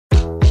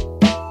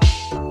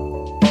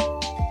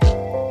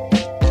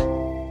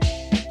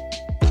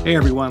Hey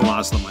everyone,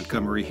 Laszlo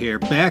Montgomery here,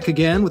 back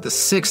again with the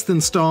 6th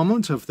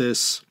installment of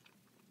this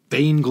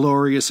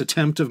vainglorious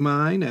attempt of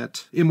mine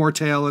at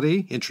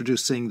immortality,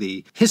 introducing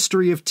the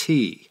history of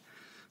tea.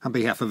 On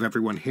behalf of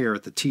everyone here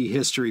at the Tea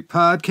History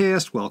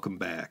Podcast, welcome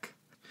back.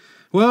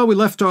 Well, we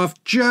left off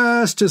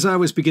just as I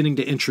was beginning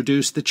to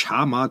introduce the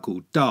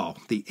Chamagu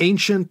Dao, the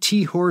ancient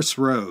tea horse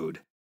road.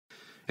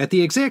 At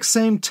the exact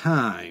same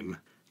time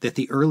that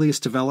the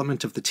earliest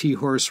development of the tea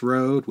horse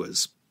road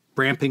was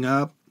ramping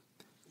up,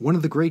 one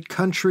of the great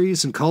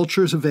countries and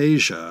cultures of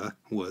Asia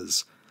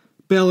was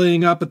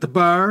bellying up at the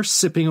bar,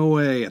 sipping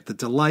away at the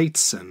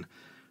delights and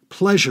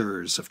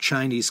pleasures of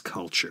Chinese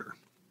culture.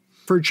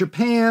 For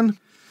Japan,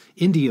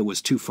 India was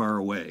too far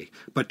away,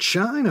 but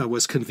China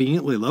was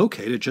conveniently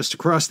located just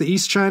across the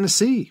East China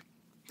Sea.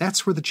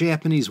 That's where the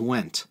Japanese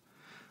went,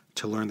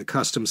 to learn the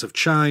customs of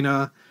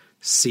China,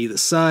 see the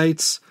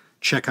sights,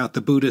 check out the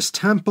Buddhist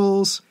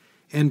temples,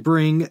 and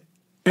bring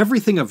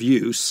everything of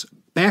use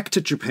back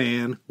to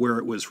Japan, where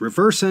it was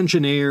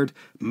reverse-engineered,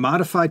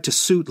 modified to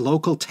suit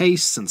local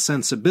tastes and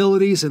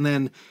sensibilities, and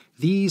then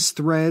these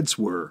threads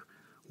were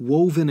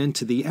woven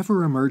into the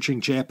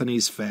ever-emerging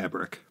Japanese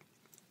fabric.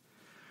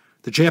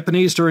 The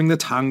Japanese during the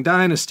Tang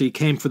dynasty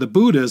came for the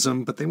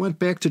Buddhism, but they went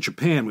back to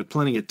Japan with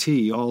plenty of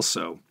tea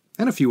also,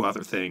 and a few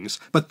other things.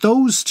 But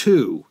those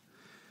two,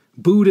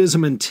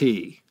 Buddhism and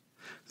tea,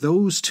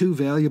 those two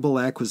valuable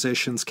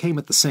acquisitions came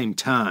at the same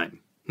time.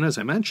 And as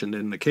I mentioned,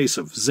 in the case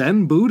of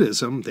Zen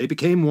Buddhism, they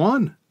became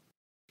one.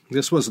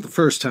 This wasn't the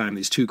first time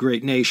these two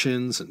great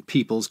nations and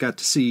peoples got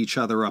to see each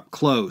other up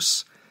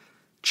close.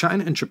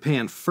 China and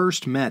Japan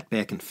first met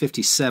back in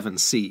 57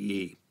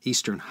 CE,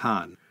 Eastern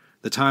Han,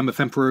 the time of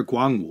Emperor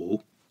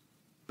Guangwu.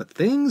 But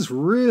things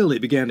really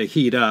began to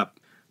heat up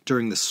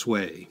during the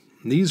sway.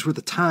 These were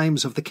the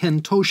times of the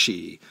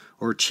Kentoshi,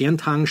 or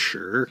Qiantang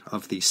Shi,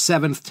 of the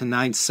 7th to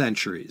 9th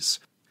centuries.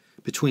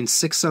 Between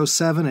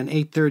 607 and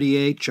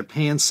 838,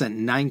 Japan sent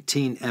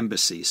 19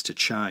 embassies to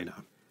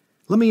China.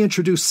 Let me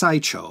introduce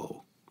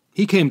Saicho.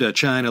 He came to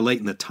China late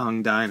in the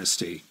Tang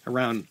dynasty,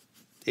 around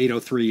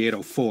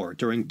 803-804,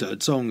 during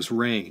Dezong's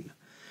reign.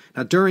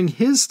 Now, during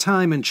his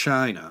time in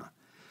China,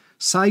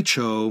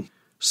 Saicho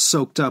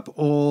soaked up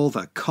all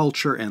the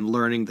culture and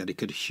learning that he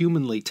could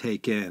humanly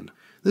take in.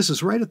 This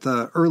is right at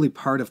the early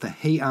part of the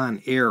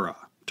Heian era,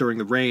 during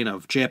the reign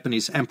of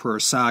Japanese Emperor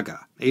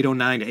Saga,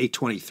 809 to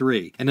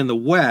 823. And in the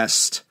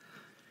West,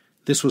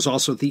 this was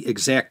also the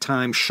exact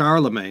time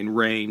Charlemagne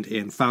reigned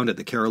and founded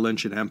the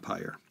Carolingian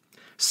Empire.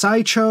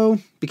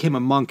 Saicho became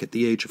a monk at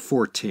the age of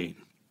 14.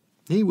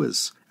 He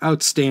was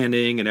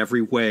outstanding in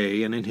every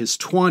way, and in his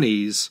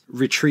 20s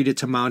retreated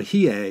to Mount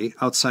Hiei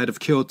outside of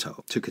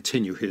Kyoto to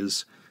continue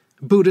his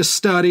Buddhist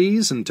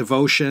studies and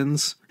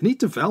devotions, and he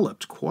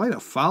developed quite a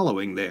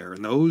following there,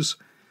 and those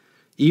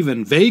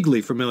even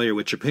vaguely familiar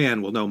with Japan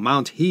will know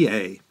Mount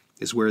Hiei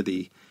is where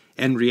the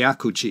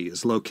Enryakuji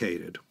is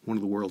located, one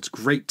of the world's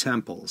great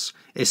temples,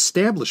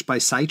 established by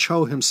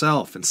Saicho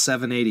himself in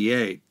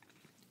 788.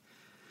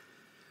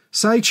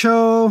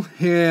 Saicho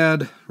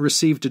had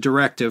received a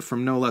directive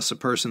from no less a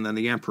person than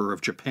the Emperor of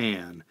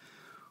Japan,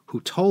 who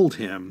told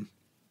him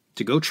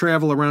to go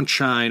travel around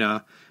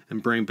China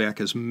and bring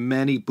back as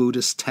many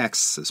Buddhist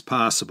texts as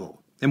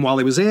possible. And while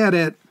he was at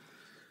it,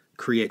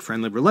 create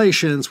friendly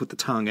relations with the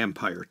Tang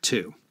Empire,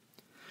 too.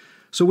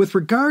 So with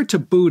regard to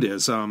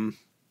Buddhism,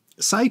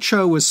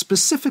 Saicho was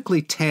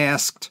specifically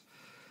tasked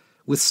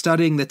with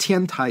studying the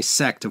Tiantai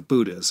sect of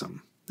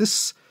Buddhism.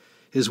 This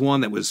is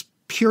one that was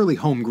purely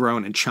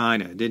homegrown in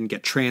China and didn't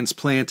get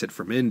transplanted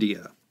from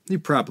India. You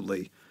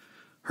probably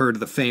heard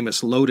of the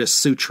famous Lotus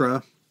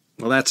Sutra.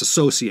 Well, that's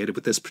associated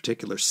with this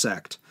particular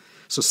sect.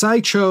 So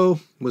Saicho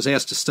was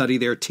asked to study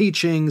their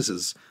teachings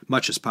as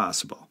much as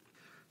possible.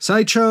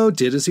 Saicho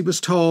did as he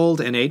was told,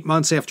 and 8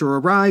 months after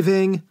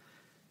arriving,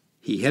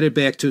 he headed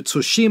back to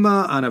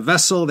Tsushima on a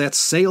vessel that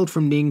sailed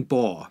from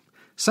Ningbo.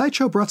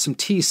 Saicho brought some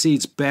tea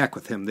seeds back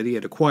with him that he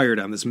had acquired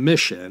on this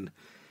mission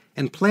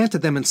and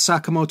planted them in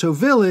Sakamoto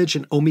Village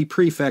in Omi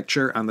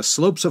Prefecture on the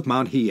slopes of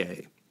Mount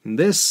Hiei. And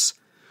this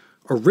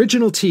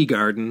original tea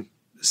garden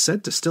is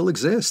said to still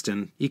exist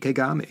in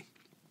Ikegami.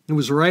 It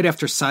was right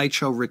after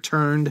Saicho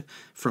returned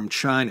from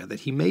China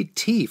that he made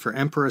tea for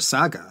Emperor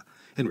Saga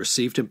and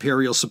received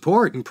imperial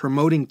support in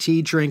promoting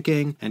tea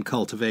drinking and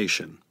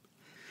cultivation.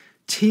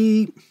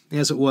 Tea,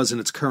 as it was in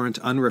its current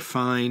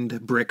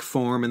unrefined brick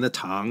form in the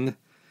Tang,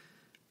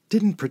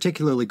 didn't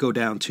particularly go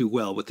down too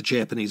well with the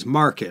Japanese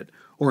market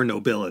or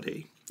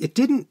nobility. It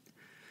didn't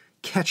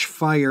catch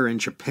fire in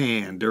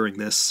Japan during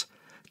this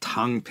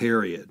Tang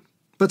period.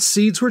 But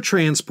seeds were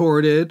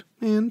transported,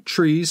 and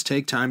trees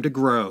take time to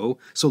grow,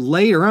 so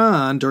later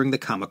on, during the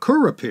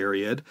Kamakura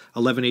period,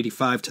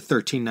 1185 to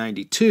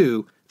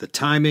 1392, the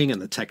timing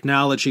and the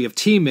technology of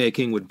tea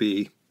making would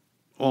be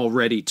all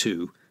ready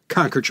to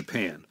conquer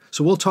Japan.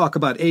 So we'll talk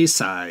about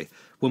Eisai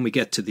when we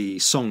get to the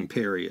Song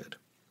period.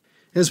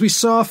 As we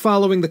saw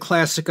following the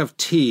classic of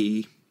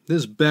tea,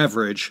 this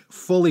beverage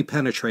fully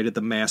penetrated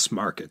the mass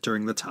market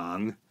during the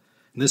Tang.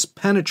 And this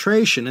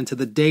penetration into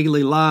the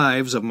daily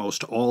lives of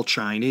most all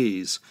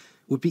Chinese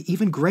would be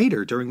even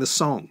greater during the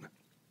Song.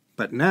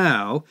 But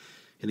now,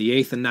 in the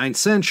 8th and 9th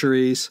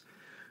centuries,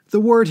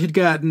 the word had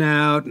gotten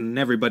out and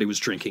everybody was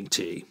drinking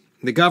tea.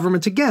 The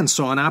government again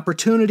saw an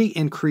opportunity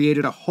and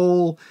created a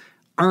whole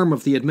arm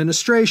of the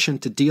administration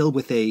to deal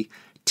with a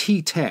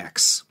tea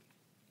tax.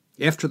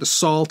 After the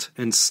salt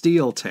and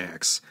steel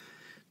tax,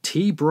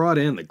 tea brought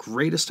in the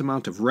greatest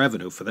amount of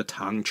revenue for the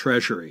Tang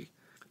treasury.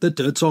 The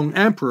Dezong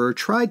emperor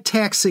tried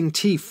taxing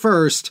tea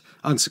first,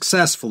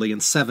 unsuccessfully, in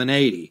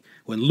 780,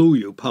 when Lu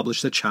Yu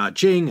published the Cha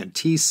Jing and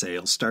tea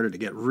sales started to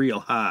get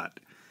real hot.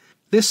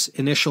 This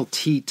initial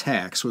tea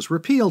tax was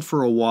repealed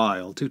for a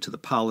while due to the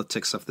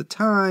politics of the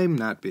time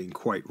not being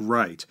quite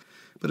right.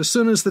 But as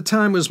soon as the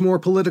time was more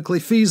politically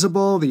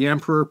feasible, the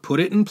emperor put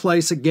it in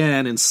place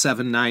again in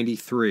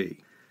 793.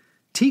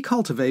 Tea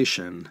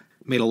cultivation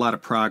made a lot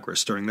of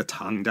progress during the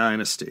Tang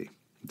dynasty.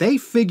 They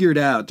figured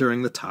out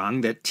during the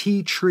Tang that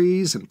tea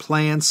trees and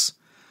plants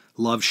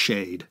love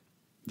shade.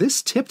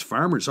 This tipped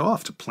farmers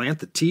off to plant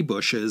the tea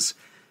bushes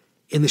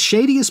in the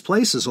shadiest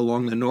places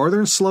along the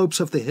northern slopes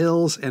of the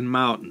hills and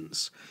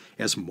mountains.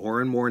 As more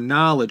and more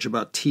knowledge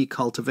about tea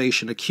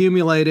cultivation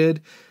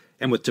accumulated,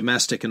 and with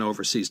domestic and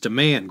overseas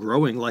demand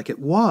growing like it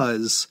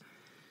was,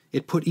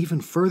 it put even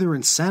further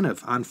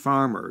incentive on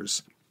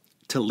farmers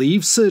to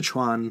leave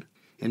Sichuan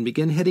and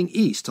begin heading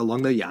east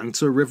along the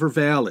Yangtze River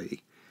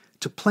Valley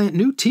to plant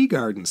new tea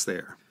gardens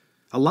there.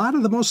 A lot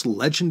of the most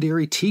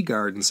legendary tea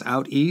gardens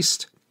out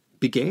east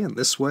began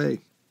this way.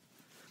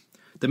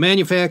 The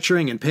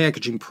manufacturing and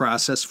packaging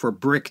process for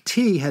brick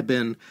tea had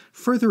been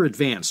further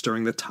advanced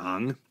during the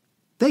Tang.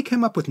 They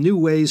came up with new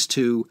ways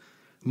to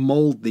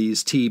mold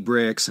these tea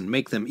bricks and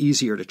make them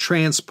easier to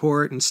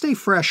transport and stay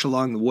fresh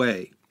along the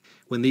way.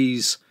 When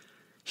these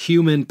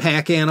human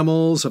pack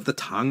animals of the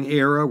Tang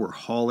era were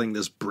hauling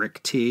this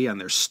brick tea on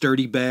their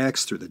sturdy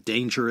backs through the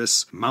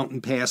dangerous mountain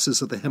passes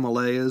of the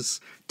Himalayas,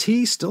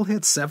 tea still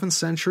had 7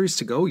 centuries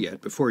to go yet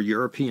before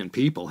European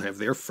people have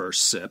their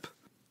first sip.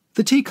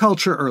 The tea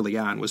culture early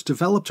on was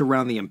developed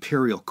around the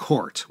imperial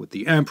court, with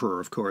the emperor,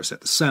 of course,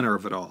 at the center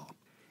of it all.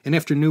 And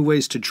after new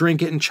ways to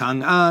drink it in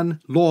Chang'an,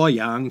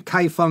 Luoyang,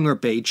 Kaifeng, or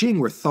Beijing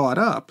were thought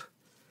up,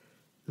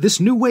 this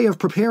new way of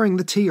preparing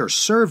the tea or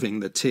serving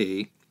the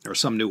tea, or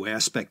some new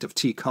aspect of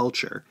tea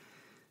culture,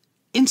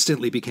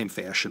 instantly became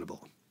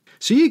fashionable.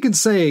 So you can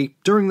say,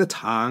 during the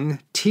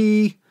Tang,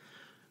 tea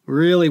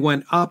really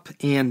went up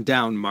and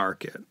down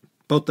market.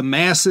 Both the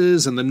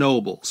masses and the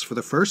nobles, for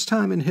the first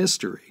time in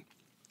history,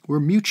 were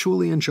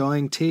mutually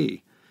enjoying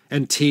tea.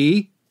 And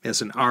tea,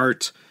 as an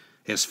art,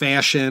 as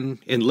fashion,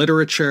 in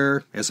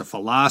literature, as a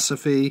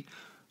philosophy,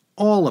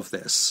 all of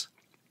this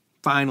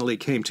finally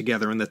came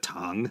together in the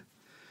Tang.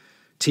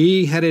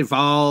 Tea had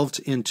evolved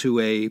into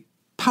a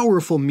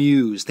powerful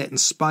muse that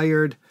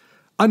inspired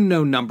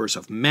unknown numbers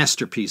of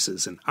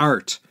masterpieces in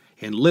art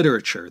and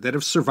literature that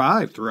have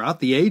survived throughout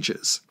the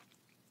ages.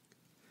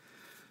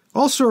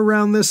 Also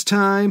around this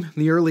time,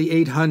 in the early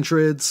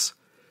 800s,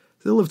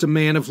 there lived a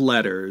man of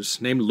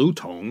letters named Lu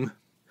Tong.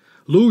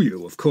 Lu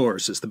Yu, of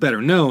course, is the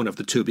better known of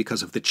the two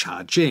because of the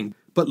Cha Jing,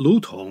 but Lu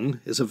Tong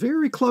is a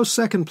very close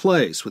second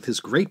place with his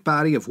great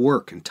body of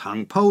work in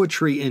Tang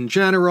poetry in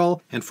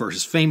general and for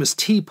his famous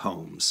tea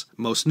poems,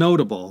 most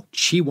notable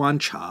Qi Wan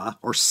Cha,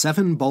 or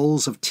 7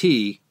 Bowls of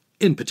Tea,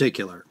 in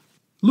particular.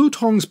 Lu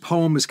Tong's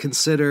poem is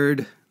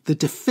considered the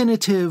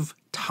definitive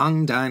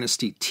Tang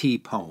Dynasty tea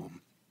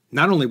poem.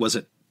 Not only was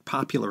it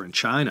popular in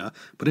China,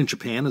 but in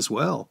Japan as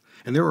well,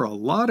 and there were a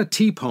lot of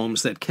tea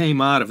poems that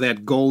came out of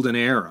that golden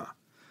era.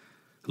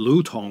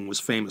 Lu Tong was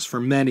famous for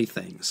many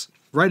things.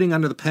 Writing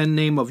under the pen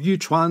name of Yu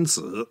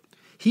Chuanzi,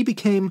 he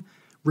became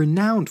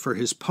renowned for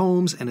his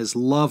poems and his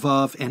love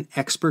of and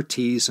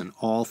expertise in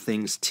all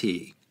things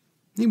tea.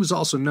 He was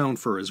also known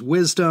for his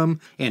wisdom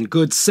and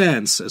good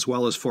sense, as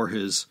well as for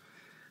his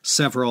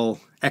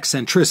several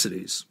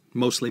eccentricities,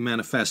 mostly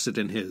manifested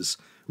in his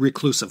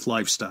reclusive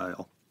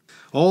lifestyle.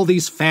 All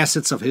these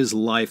facets of his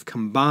life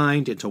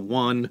combined into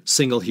one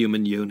single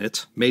human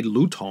unit made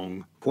Lu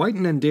Tong quite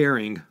an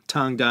endearing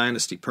Tang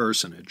Dynasty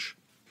personage.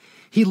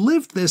 He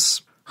lived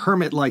this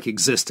hermit-like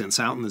existence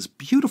out in this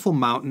beautiful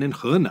mountain in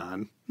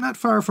Henan, not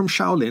far from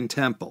Shaolin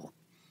Temple.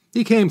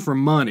 He came from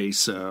money,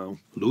 so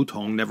Lu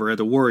Tong never had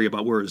to worry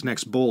about where his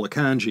next bowl of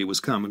kanji was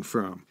coming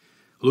from.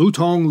 Lu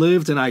Tong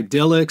lived an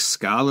idyllic,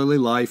 scholarly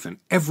life in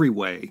every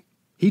way.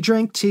 He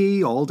drank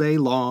tea all day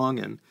long,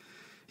 and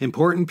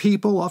important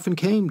people often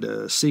came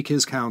to seek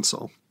his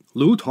counsel.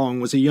 Lu Tong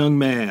was a young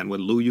man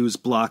when Lu Yu's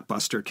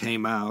blockbuster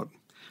came out.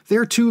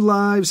 Their two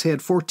lives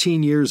had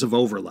 14 years of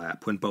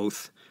overlap when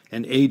both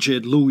an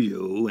aged Lu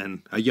Yu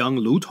and a young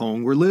Lu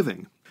Tong were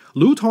living.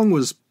 Lu Tong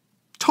was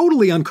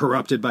totally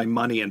uncorrupted by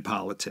money and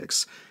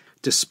politics.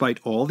 Despite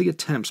all the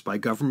attempts by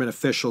government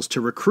officials to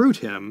recruit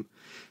him,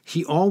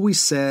 he always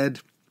said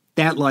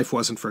that life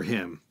wasn't for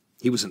him.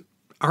 He was an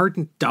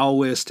ardent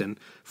Taoist and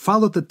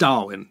followed the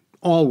Tao in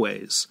all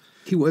ways.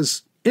 He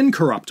was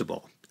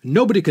incorruptible.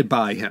 Nobody could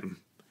buy him.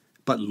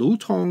 But Lu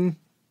Tong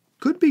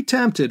could be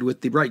tempted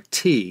with the right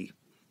tea.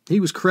 He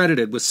was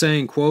credited with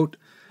saying, quote,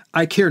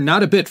 "I care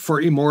not a bit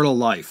for immortal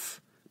life,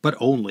 but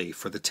only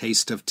for the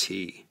taste of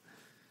tea."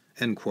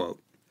 End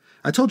quote.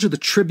 I told you the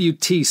tribute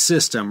tea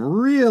system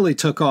really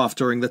took off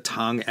during the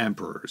Tang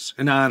emperors.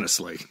 And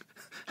honestly,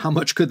 how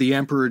much could the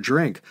emperor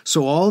drink?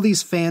 So all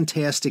these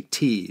fantastic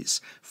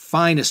teas,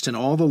 finest in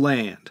all the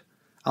land,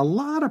 a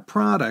lot of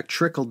product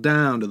trickled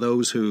down to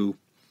those who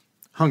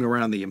hung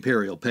around the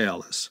imperial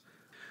palace.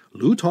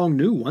 Lu Tong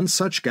knew one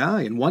such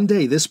guy, and one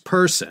day this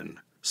person,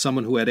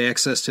 someone who had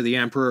access to the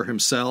emperor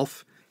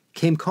himself,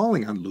 came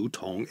calling on Lu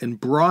Tong and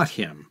brought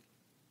him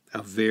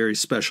a very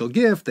special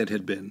gift that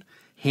had been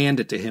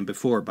handed to him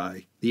before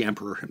by the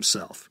emperor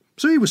himself.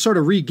 So he was sort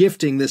of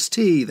re-gifting this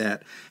tea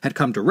that had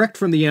come direct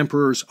from the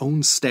emperor's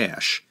own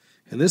stash.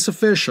 And this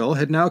official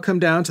had now come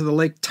down to the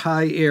Lake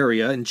Tai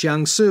area in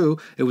Jiangsu.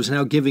 It was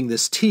now giving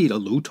this tea to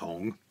Lu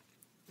Tong.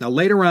 Now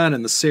later on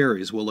in the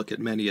series, we'll look at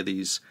many of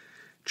these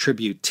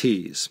tribute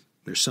teas.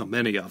 There's so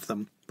many of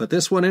them. But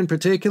this one in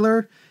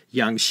particular,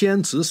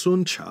 Yangxian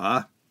Zisun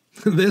Cha.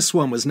 This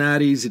one was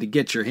not easy to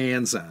get your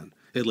hands on.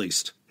 At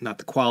least, not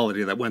the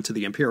quality that went to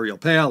the imperial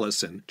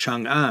palace in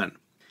Chang'an.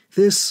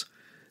 This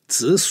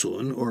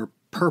Zisun, or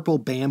purple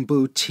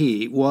bamboo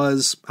tea,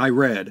 was, I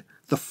read,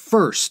 the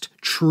first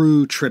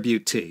true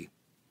tribute tea.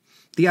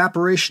 The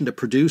operation to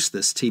produce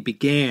this tea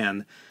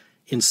began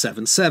in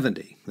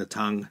 770, the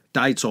Tang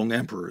Daizong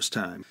Emperor's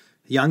time.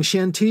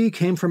 Yangxian tea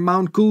came from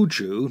Mount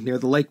Guju near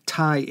the Lake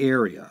Tai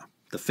area,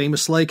 the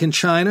famous lake in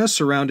China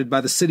surrounded by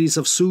the cities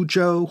of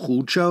Suzhou,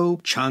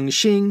 Huzhou,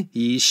 Changxing,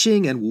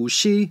 Yixing, and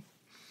Wuxi.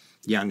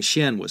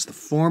 Yangxian was the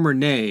former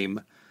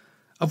name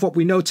of what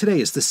we know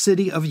today as the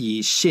city of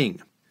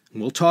Yixing.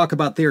 We'll talk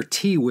about their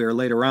teaware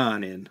later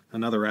on in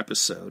another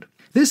episode.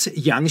 This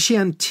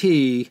Yangxian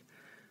tea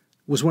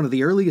was one of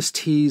the earliest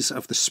teas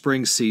of the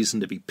spring season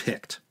to be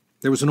picked.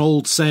 There was an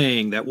old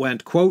saying that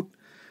went, quote,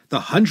 "The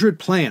 100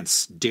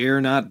 plants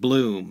dare not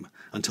bloom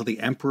until the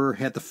emperor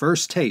had the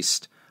first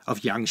taste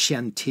of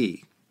Yangxian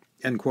tea,"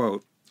 end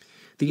quote.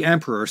 The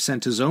emperor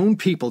sent his own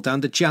people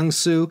down to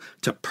Jiangsu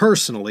to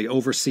personally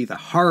oversee the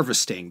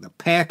harvesting, the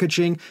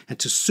packaging, and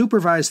to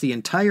supervise the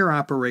entire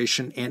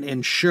operation and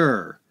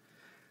ensure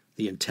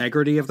the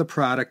integrity of the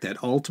product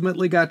that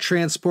ultimately got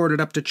transported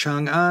up to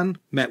Chang'an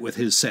met with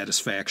his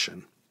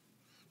satisfaction.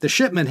 The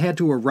shipment had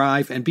to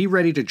arrive and be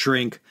ready to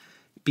drink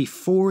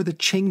before the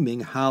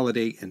Qingming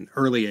holiday in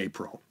early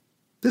April.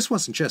 This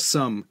wasn't just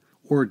some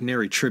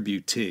ordinary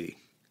tribute tea.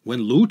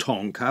 When Lu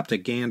Tong copped a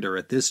gander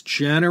at this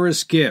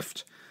generous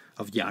gift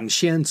of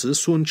Yangxian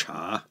Zisun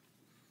Cha,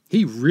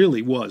 he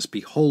really was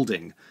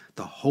beholding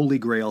the holy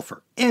grail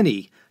for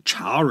any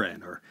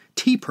charen or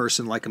tea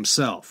person like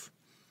himself.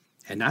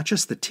 And not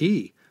just the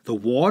tea, the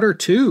water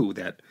too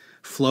that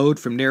flowed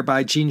from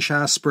nearby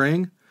Jinsha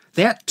Spring,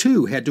 that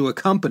too had to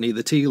accompany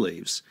the tea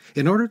leaves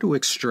in order to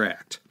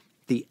extract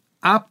the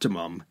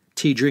optimum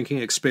tea drinking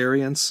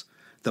experience,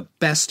 the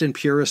best and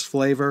purest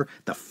flavor,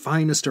 the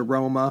finest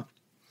aroma.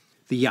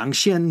 The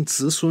Yangxian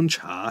Zisun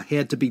Cha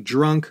had to be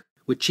drunk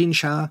with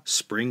Jinsha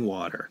spring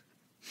water.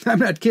 I'm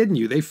not kidding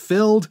you. They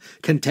filled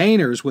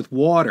containers with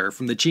water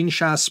from the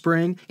Jinsha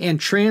spring and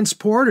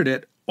transported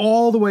it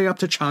all the way up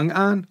to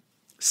Chang'an.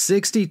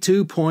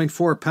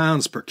 62.4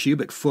 pounds per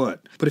cubic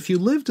foot. But if you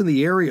lived in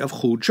the area of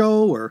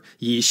Huzhou or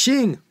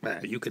Yixing,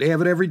 you could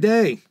have it every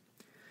day.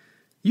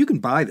 You can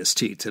buy this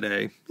tea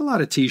today. A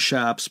lot of tea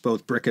shops,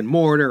 both brick and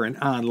mortar and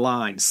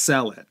online,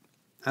 sell it.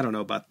 I don't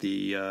know about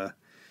the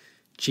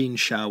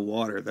Jinsha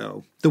water,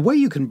 though. The way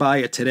you can buy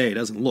it today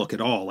doesn't look at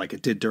all like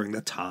it did during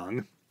the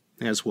Tang.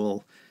 As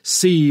we'll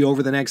see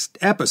over the next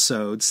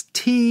episodes,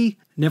 tea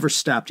never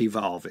stopped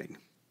evolving.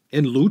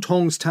 In Lu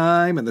Tong's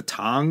time and the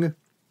Tang,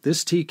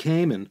 this tea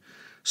came in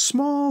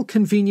small,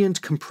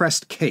 convenient,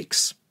 compressed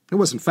cakes. It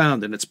wasn't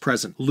found in its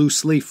present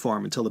loose-leaf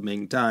form until the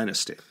Ming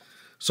Dynasty.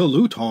 So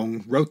Lu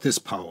Tong wrote this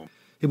poem.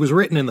 It was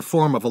written in the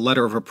form of a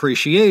letter of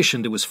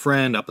appreciation to his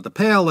friend up at the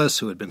palace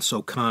who had been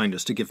so kind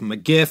as to give him a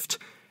gift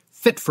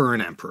fit for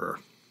an emperor.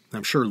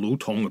 I'm sure Lu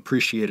Tong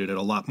appreciated it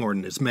a lot more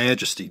than His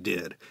Majesty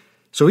did.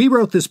 So he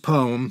wrote this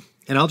poem,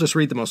 and I'll just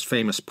read the most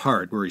famous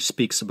part where he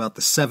speaks about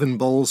the 7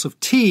 bowls of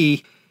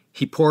tea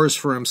he pours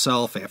for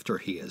himself after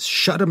he has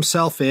shut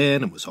himself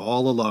in and was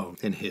all alone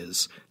in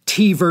his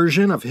tea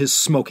version of his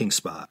smoking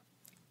spot.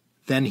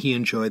 Then he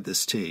enjoyed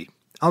this tea.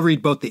 I'll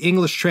read both the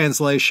English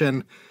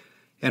translation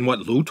and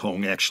what Lu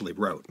Tong actually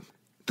wrote.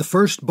 The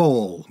first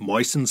bowl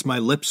moistens my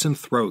lips and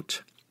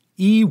throat.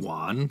 Yi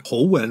wan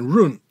hou wen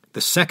run.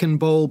 The second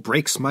bowl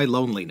breaks my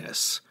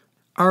loneliness.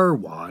 Er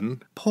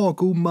wan po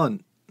gu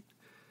mun.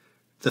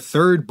 The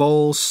third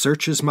bowl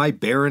searches my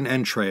barren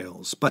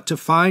entrails, but to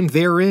find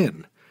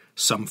therein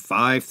some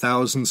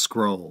 5,000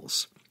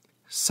 scrolls.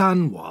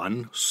 San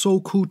wan so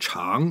ku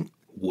chang,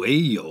 wei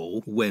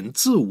you wen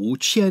zi wu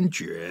qian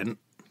juan.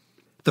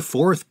 The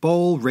fourth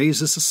bowl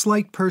raises a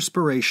slight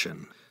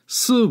perspiration.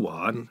 Si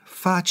wan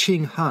fa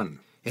qing han,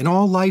 and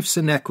all life's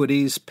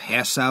inequities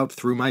pass out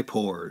through my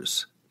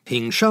pores.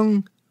 Ping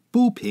sheng,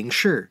 bu ping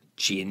shi,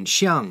 jin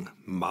xiang,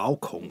 mao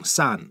kong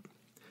san.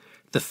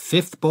 The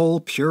fifth bowl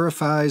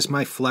purifies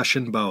my flesh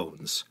and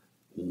bones.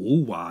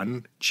 Wu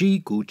wan ji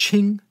gu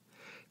qing,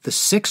 The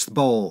sixth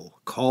bowl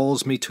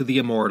calls me to the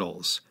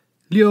immortals.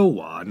 六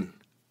碗,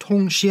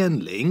 通仙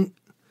灵.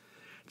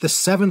 The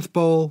seventh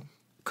bowl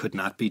could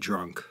not be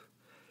drunk.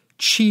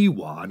 七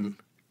碗,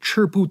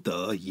 吃不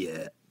得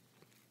也.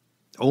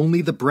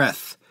 Only the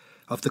breath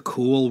of the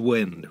cool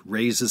wind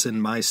raises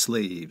in my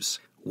sleeves.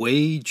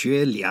 微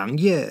觉凉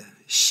夜,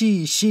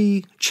 细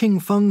细清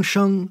风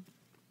声.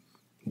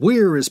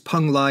 Where is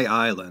Penglai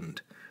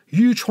Island?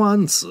 Yu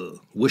Chuanzi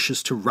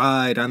wishes to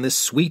ride on this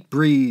sweet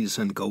breeze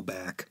and go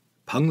back.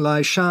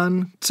 Penglai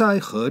Shan 在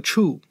何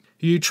处?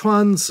 Yu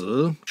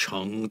Chuanzi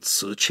乘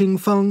此清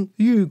风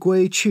欲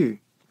归去.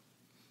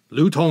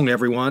 Lu Tong,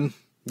 everyone.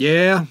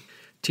 Yeah,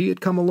 tea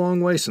had come a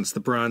long way since the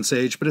Bronze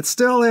Age, but it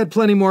still had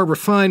plenty more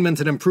refinement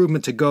and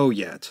improvement to go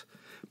yet.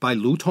 By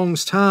Lu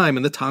Tong's time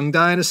in the Tang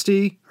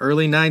dynasty,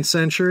 early 9th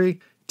century,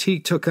 tea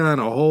took on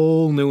a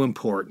whole new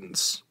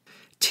importance.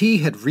 Tea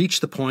had reached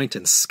the point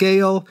in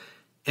scale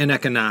and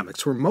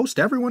economics where most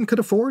everyone could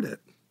afford it.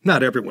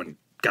 Not everyone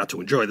got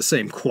to enjoy the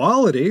same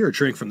quality or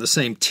drink from the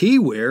same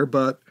teaware,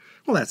 but,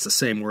 well, that's the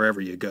same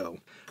wherever you go.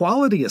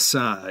 Quality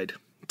aside,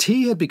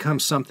 tea had become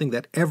something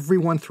that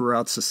everyone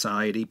throughout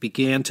society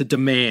began to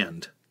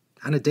demand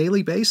on a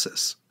daily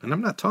basis. And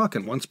I'm not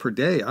talking once per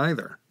day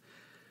either.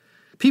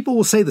 People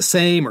will say the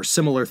same or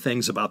similar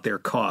things about their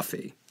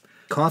coffee.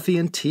 Coffee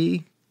and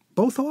tea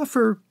both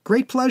offer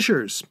great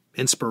pleasures,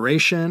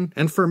 inspiration,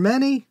 and for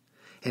many,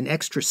 an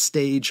extra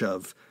stage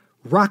of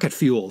rocket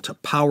fuel to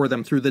power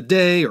them through the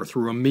day or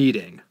through a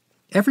meeting.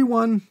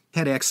 Everyone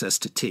had access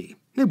to tea.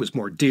 It was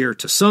more dear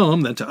to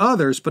some than to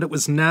others, but it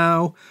was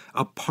now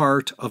a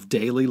part of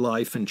daily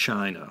life in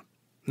China.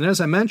 And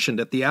as I mentioned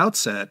at the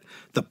outset,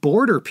 the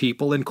border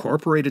people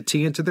incorporated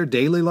tea into their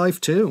daily life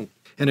too.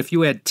 And if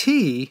you had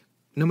tea,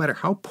 no matter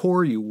how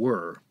poor you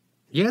were,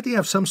 you had to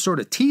have some sort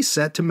of tea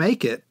set to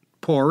make it,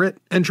 pour it,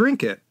 and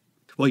drink it.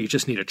 Well, you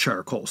just need a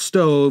charcoal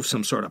stove,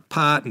 some sort of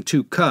pot, and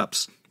 2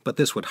 cups. But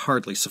this would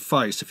hardly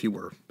suffice if you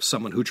were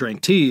someone who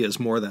drank tea as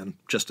more than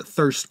just a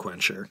thirst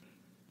quencher.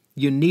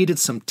 You needed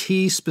some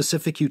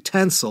tea-specific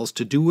utensils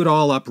to do it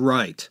all up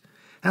right.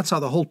 That's how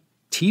the whole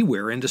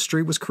teaware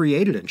industry was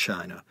created in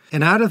China.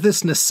 And out of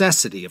this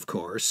necessity, of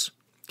course,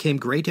 came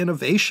great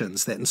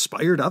innovations that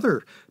inspired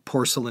other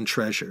porcelain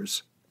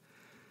treasures.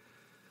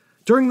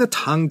 During the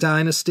Tang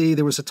dynasty,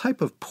 there was a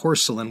type of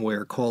porcelain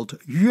ware called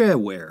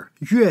ware,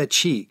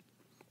 yueqi.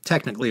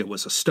 Technically, it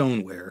was a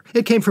stoneware.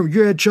 It came from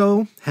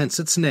Yuezhou, hence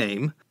its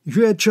name.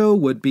 Yuezhou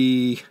would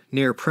be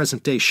near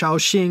present-day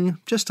Shaoxing,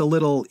 just a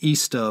little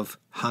east of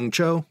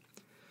Hangzhou.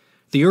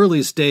 The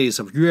earliest days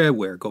of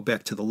yueware go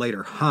back to the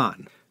later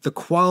Han. The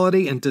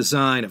quality and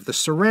design of the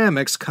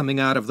ceramics coming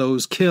out of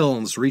those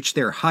kilns reached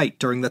their height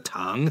during the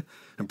Tang,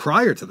 and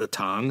prior to the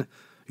Tang,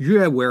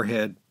 yueware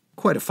had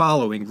quite a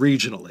following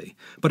regionally.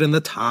 But in the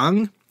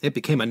Tang, it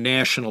became a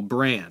national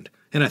brand.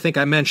 And I think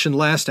I mentioned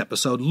last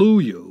episode Lu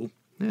Yu.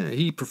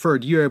 He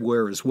preferred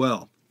yueware as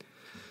well.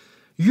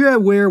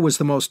 Yueware was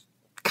the most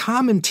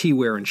common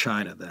teaware in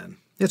China then.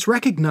 It's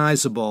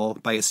recognizable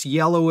by its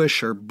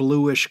yellowish or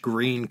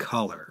bluish-green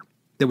color.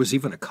 There was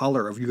even a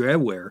color of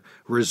yueware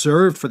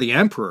reserved for the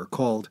emperor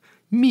called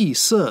mi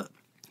se,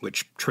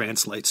 which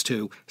translates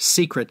to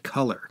secret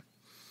color.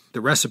 The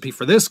recipe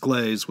for this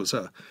glaze was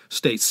a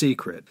state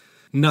secret.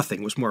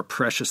 Nothing was more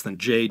precious than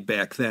jade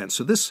back then,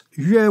 so this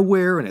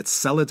yueware and its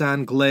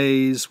celadon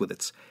glaze with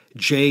its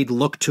jade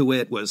look to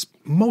it was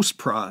most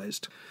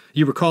prized.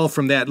 You recall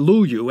from that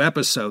Lu Yu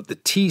episode, the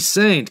tea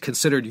saint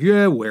considered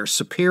yueware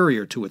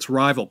superior to its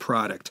rival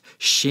product,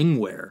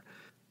 Xing.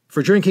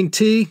 For drinking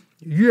tea,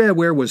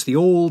 yueware was the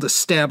old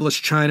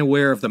established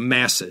Chinaware of the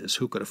masses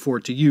who could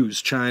afford to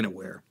use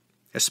Chinaware.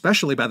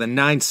 Especially by the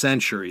 9th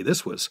century,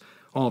 this was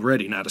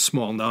already not a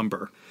small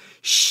number.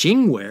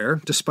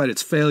 Xing, despite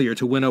its failure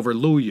to win over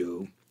Lu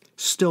Yu,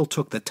 still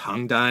took the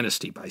Tang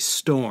dynasty by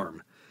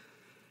storm.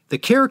 The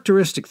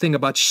characteristic thing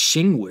about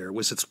Xing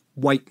was its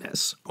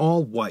whiteness,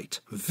 all white,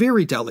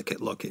 very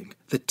delicate looking.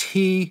 The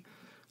tea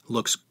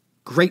looks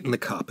great in the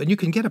cup, and you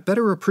can get a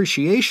better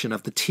appreciation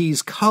of the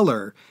tea's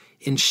color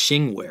in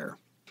Xing.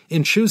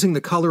 In choosing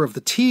the color of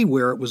the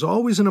teaware, it was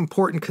always an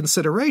important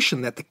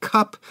consideration that the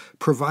cup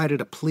provided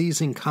a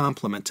pleasing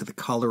complement to the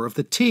color of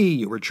the tea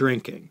you were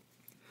drinking.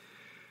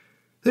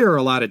 There are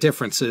a lot of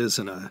differences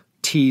in a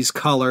tea's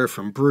color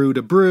from brew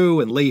to brew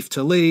and leaf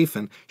to leaf,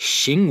 and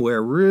Xing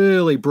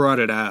really brought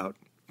it out.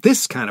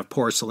 This kind of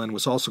porcelain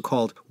was also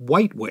called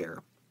whiteware.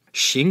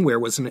 Xing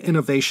was an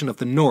innovation of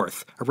the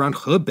north, around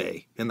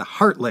Hebei, in the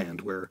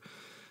heartland where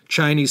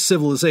Chinese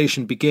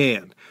civilization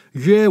began.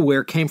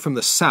 Yueware came from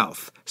the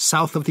south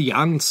of the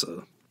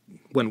Yangtze.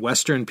 When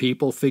Western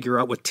people figure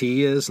out what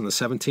tea is in the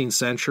 17th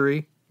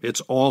century,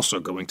 it's also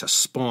going to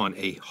spawn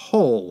a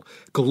whole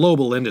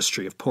global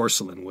industry of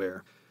porcelain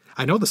ware.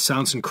 I know this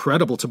sounds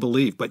incredible to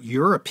believe, but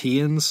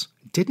Europeans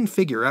didn't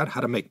figure out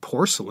how to make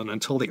porcelain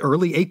until the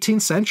early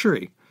 18th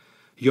century.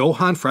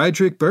 Johann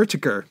Friedrich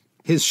Berthiger,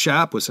 his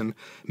shop was in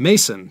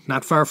Meissen,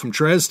 not far from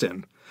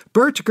Dresden.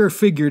 Berthiger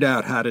figured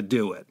out how to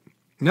do it.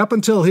 And up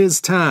until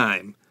his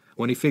time,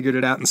 when he figured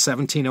it out in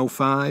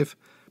 1705,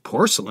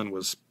 porcelain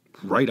was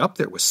right up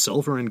there with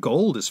silver and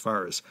gold as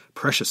far as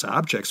precious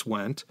objects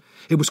went.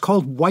 It was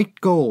called white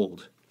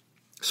gold.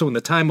 So in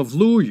the time of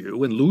Lu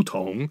Yu and Lu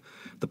Tong,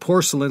 the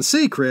porcelain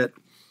secret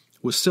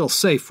was still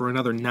safe for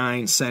another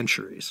 9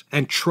 centuries.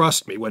 And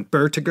trust me, when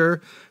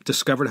Bertiger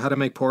discovered how to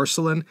make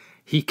porcelain,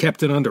 he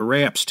kept it under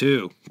wraps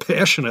too,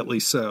 passionately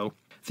so.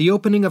 The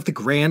opening of the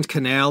Grand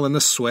Canal and the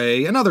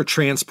Sui and other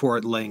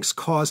transport links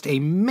caused a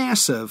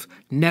massive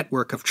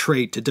network of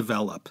trade to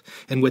develop.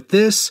 And with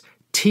this,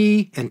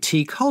 tea and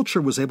tea culture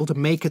was able to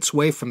make its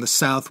way from the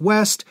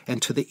southwest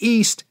and to the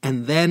east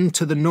and then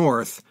to the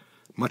north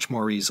much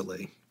more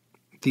easily.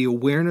 The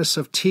awareness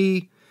of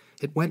tea,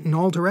 it went in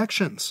all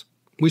directions.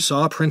 We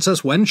saw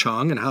Princess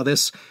Wenchong and how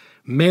this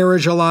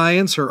marriage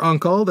alliance her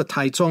uncle, the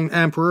Taizong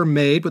Emperor,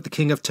 made with the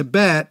King of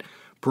Tibet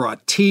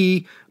brought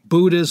tea,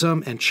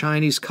 Buddhism, and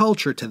Chinese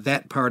culture to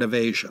that part of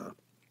Asia.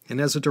 And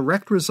as a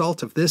direct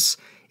result of this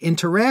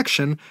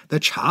interaction, the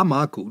Cha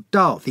Ma Gu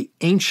Dao, the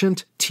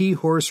ancient tea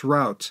horse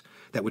route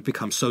that would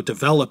become so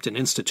developed and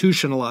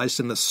institutionalized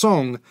in the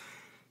Song,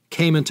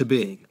 came into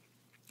being.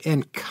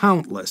 And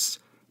countless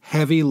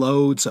heavy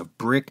loads of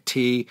brick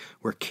tea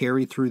were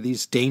carried through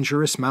these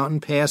dangerous mountain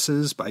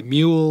passes by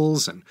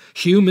mules and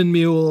human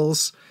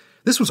mules.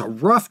 This was a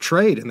rough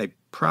trade, and they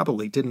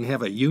probably didn't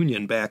have a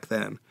union back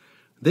then.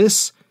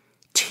 This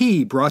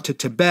tea brought to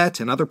Tibet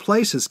and other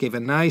places gave a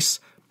nice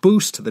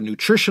boost to the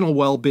nutritional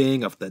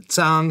well-being of the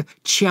Tang,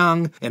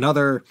 Qiang, and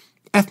other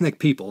ethnic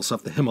peoples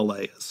of the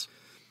Himalayas.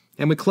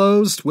 And we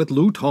closed with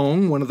Lu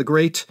Tong, one of the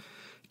great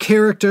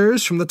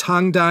characters from the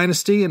Tang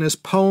dynasty, in his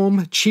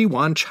poem Qi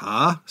Wan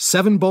Cha,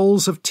 7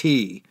 Bowls of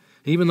Tea.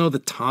 Even though the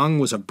Tang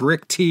was a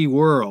brick tea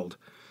world,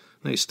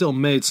 they still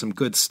made some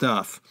good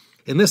stuff.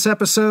 In this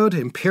episode,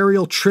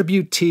 imperial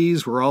tribute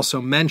teas were also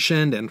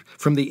mentioned, and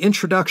from the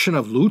introduction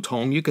of Lu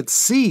Tong, you could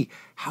see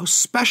how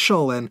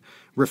special and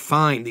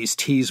refined these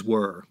teas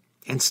were,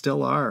 and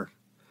still are.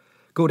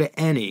 Go to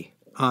any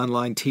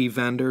online tea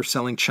vendor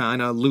selling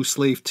China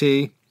loose-leaf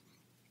tea.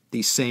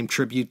 These same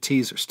tribute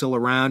teas are still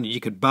around, and you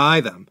could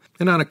buy them.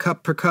 And on a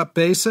cup-per-cup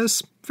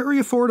basis, very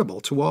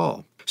affordable to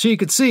all. So you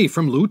could see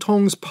from Lu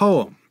Tong's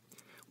poem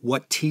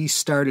what tea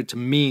started to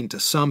mean to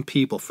some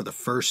people for the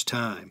first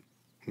time.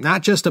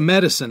 Not just a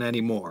medicine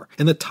anymore.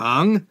 In the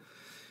Tang,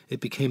 it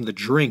became the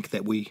drink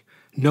that we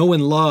know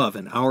and love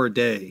in our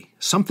day.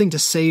 Something to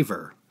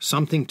savor,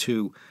 something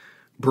to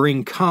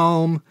bring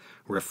calm,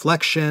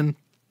 reflection,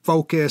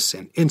 focus,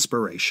 and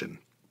inspiration.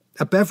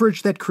 A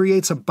beverage that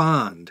creates a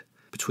bond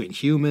between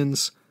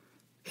humans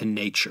and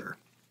nature.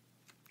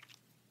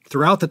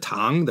 Throughout the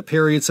Tang, the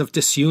periods of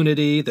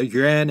disunity, the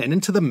Yuan, and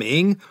into the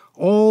Ming,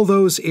 all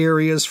those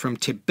areas from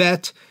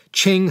Tibet,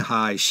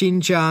 Qinghai,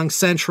 Xinjiang,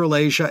 Central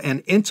Asia,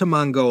 and into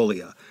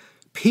Mongolia,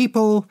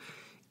 people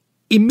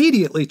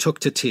immediately took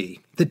to tea.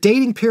 The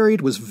dating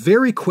period was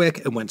very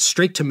quick and went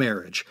straight to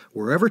marriage.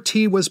 Wherever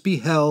tea was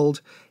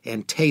beheld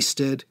and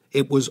tasted,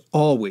 it was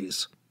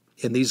always,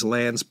 in these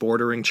lands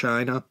bordering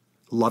China,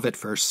 love at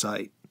first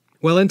sight.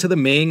 Well, into the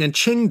Ming and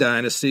Qing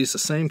dynasties, the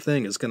same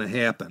thing is going to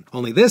happen.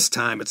 Only this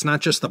time, it's not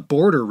just the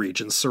border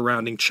regions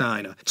surrounding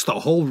China. It's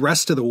the whole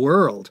rest of the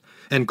world.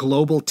 And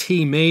global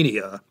tea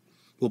mania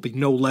will be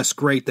no less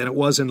great than it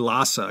was in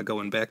Lhasa,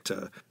 going back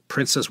to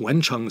Princess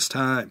Wenchong's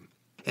time.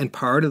 And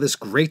part of this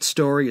great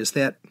story is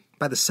that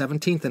by the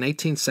 17th and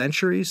 18th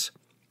centuries,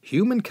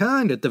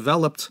 humankind had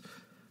developed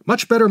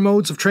much better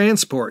modes of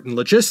transport and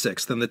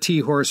logistics than the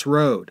tea horse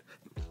rode.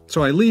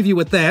 So I leave you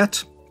with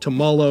that to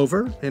mull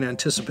over in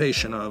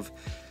anticipation of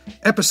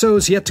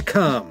episodes yet to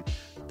come.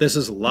 This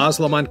is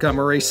Laszlo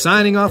Montgomery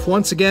signing off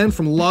once again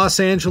from Los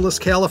Angeles,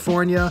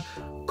 California,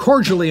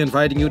 cordially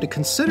inviting you to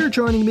consider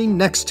joining me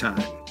next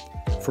time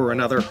for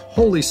another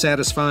wholly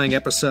satisfying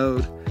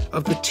episode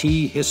of the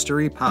Tea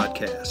History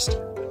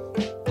Podcast.